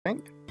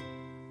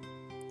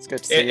It's good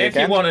to see you If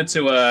again. you wanted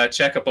to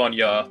check up on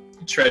your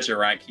treasure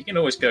rank, you can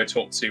always go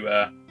talk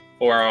to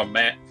four-armed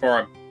man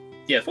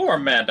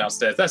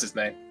downstairs. That's his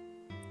name.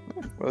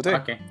 We'll do.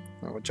 Okay.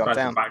 We'll jump Try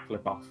down. to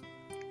backflip off.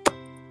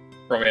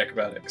 From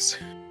acrobatics.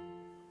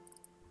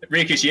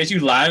 Rikishi, as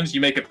you land, you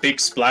make a big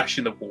splash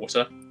in the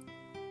water.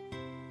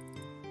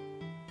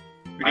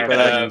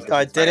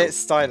 I did it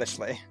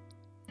stylishly.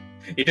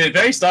 You did it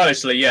very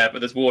stylishly, yeah, but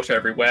there's water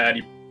everywhere,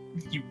 and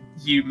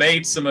you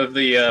made some of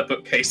the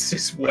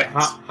bookcases wet.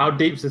 How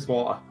deep's this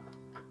water?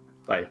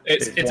 Like,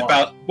 It's water.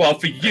 about, well,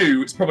 for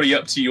you, it's probably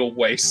up to your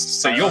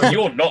waist, so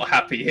you're not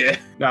happy here.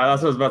 No,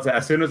 that's what I was about to say.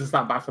 As soon as I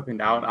start backflipping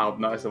down, I'll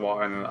notice the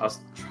water, and then I'll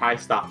try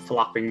start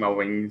flapping my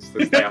wings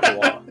to stay out the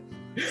water.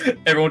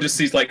 Everyone just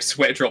sees like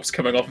sweat drops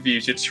coming off of you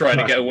as you're trying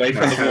to get away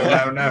from the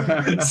water.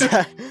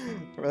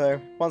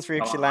 No. Once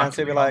Ryukishi lands,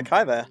 he'll be like,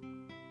 "Hi there."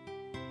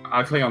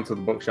 I'll cling onto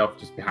the bookshelf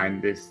just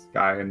behind this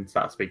guy and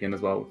start speaking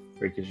as well.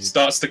 Rikishi.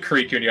 Starts to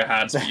creak in your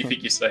hands, but you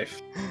think you're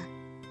safe.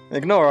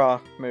 Ignore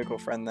our Moogle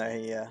friend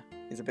there.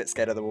 He's a bit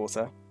scared of the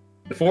water.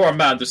 The four-armed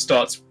man just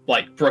starts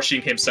like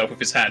brushing himself with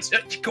his hands.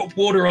 You got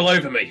water all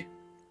over me.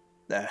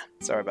 There.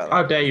 Sorry about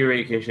How that. dare you,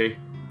 Rikishi?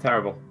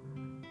 Terrible.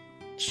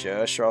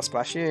 Sure, I'll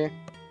splash you.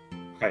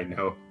 I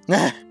know.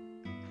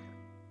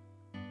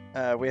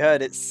 We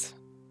heard it's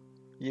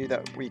you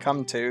that we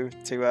come to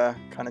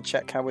kind of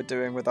check how we're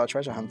doing with our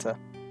treasure hunter.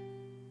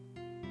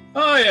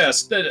 Oh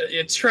yes,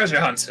 it's treasure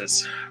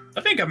hunters.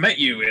 I think I met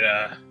you in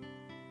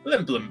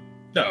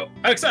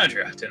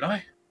Alexandria, didn't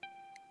I?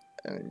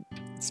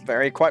 It's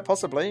very quite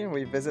possibly.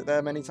 We visit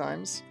there many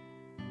times.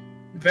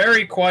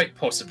 Very quite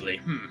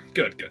possibly.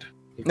 Good.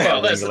 You Well,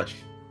 failed that's- English.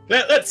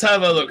 Let's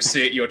have a look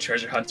see at your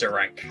treasure hunter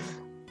rank.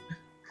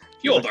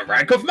 You're the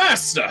rank of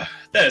master.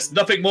 There's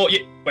nothing more.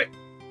 Wait,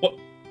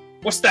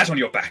 what's that on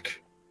your back?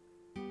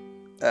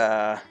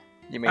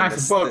 You mean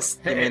That's a book.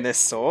 you mean this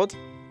sword?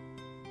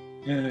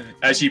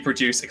 As you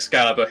produce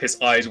Excalibur,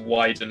 his eyes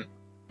widen.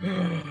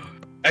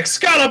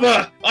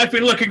 Excalibur! I've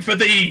been looking for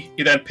thee!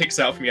 He then picks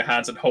it out from your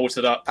hands and holds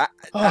it up.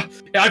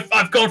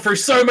 I've gone through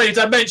so many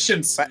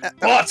dimensions!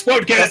 What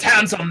won't get his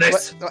hands on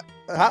this?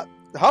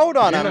 Hold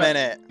on a You know-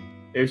 minute.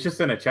 It was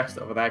just in a chest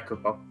over there,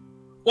 Kupo.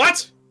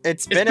 What?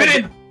 It's It's been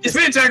been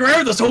in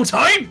Tangrowth this whole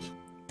time?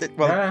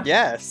 well, Yeah.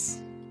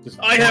 yes. Just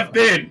I have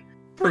been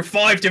through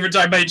 5 different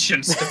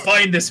dimensions to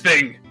find this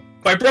thing.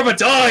 My brother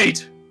died!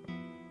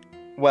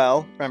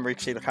 Well, remember,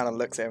 Ryukishi kind of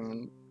looks at him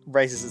and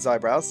raises his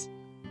eyebrows.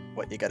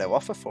 What you going to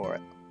offer for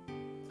it?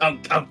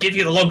 I'll give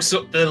you the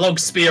long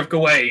spear of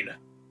Gawain.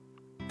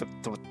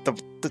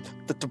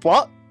 The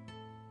what?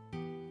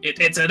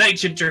 It's an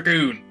ancient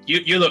dragoon.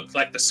 You look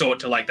like the sort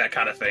to like that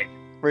kind of thing.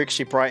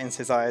 Ryukishi brightens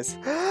his eyes.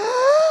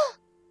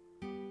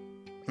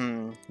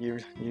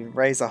 You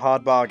raise a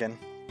hard bargain.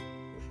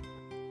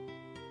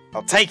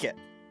 I'll take it.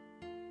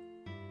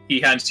 He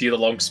hands you the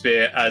long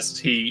spear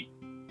as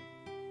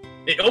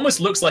it almost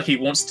looks like he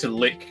wants to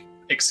lick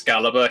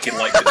Excalibur. He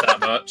likes it that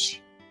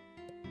much.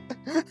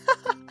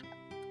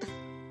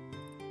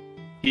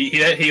 He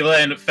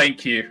then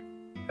thank you.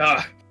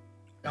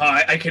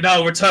 I can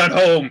now return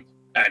home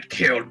and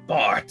kill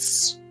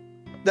Barts.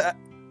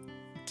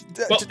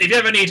 Well, if you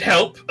ever need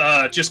help,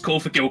 just call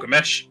for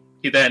Gilgamesh.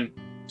 He then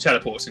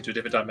teleports into a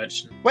different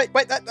dimension. Wait,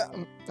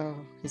 oh,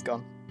 he's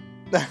gone.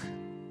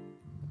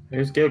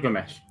 Who's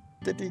Gilgamesh?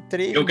 Did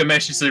he?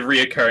 Gilgamesh is a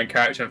reoccurring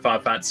character in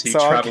Final Fantasy. He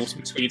So travels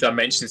between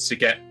dimensions to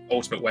get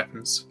ultimate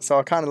weapons. So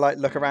I kind of like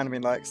look around and be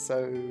like,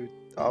 so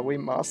are we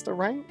master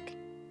rank?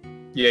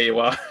 Yeah, you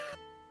are.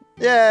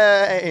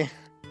 Yay!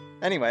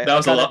 Anyway, That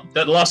was a lot.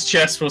 That last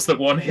chest was the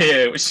one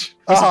here, which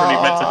wasn't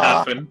really meant to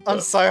happen. I'm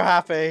but- so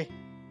happy.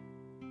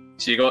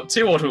 So you got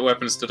 2 ultimate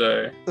weapons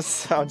today.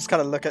 So I'm just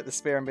kind of look at the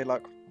spear and be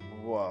like,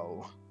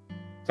 whoa.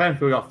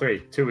 Technically, we got 3.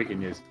 2 we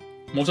can use.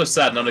 I'm also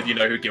sad none of you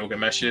know who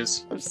Gilgamesh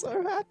is. I'm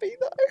so happy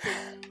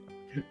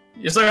though.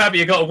 You're so happy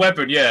you got a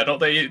weapon, yeah, not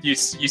that you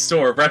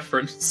saw a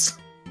reference.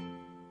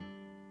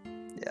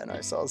 Yeah, no,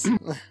 soz.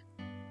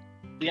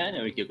 Yeah, I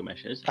know who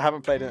Gilgamesh is. I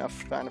haven't played enough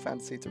Final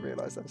Fantasy to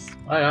realise this.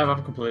 I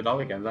haven't completed all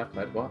the games I've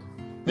played. What?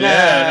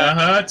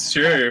 Yeah, it's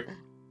true.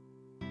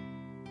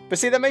 But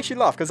see, that makes you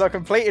laugh, because I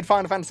completed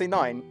Final Fantasy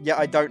 9, yet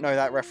I don't know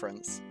that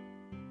reference.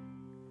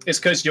 It's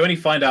because you only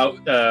find out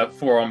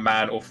Four-Armed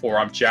Man or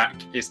Four-Armed Jack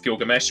is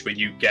Gilgamesh when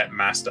you get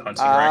Master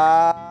Hunting rank.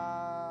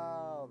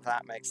 Oh,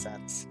 that makes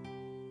sense.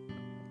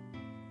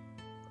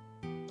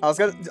 I was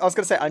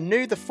gonna say I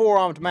knew the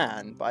four-armed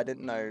man, but I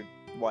didn't know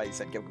why he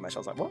said Gilgamesh. I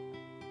was like, what?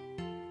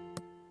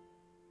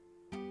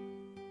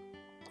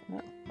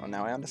 Oh, well,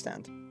 now I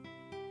understand.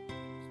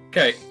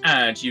 Okay,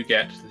 and you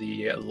get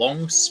the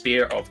long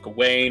spear of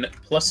Gawain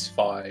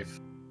 +5.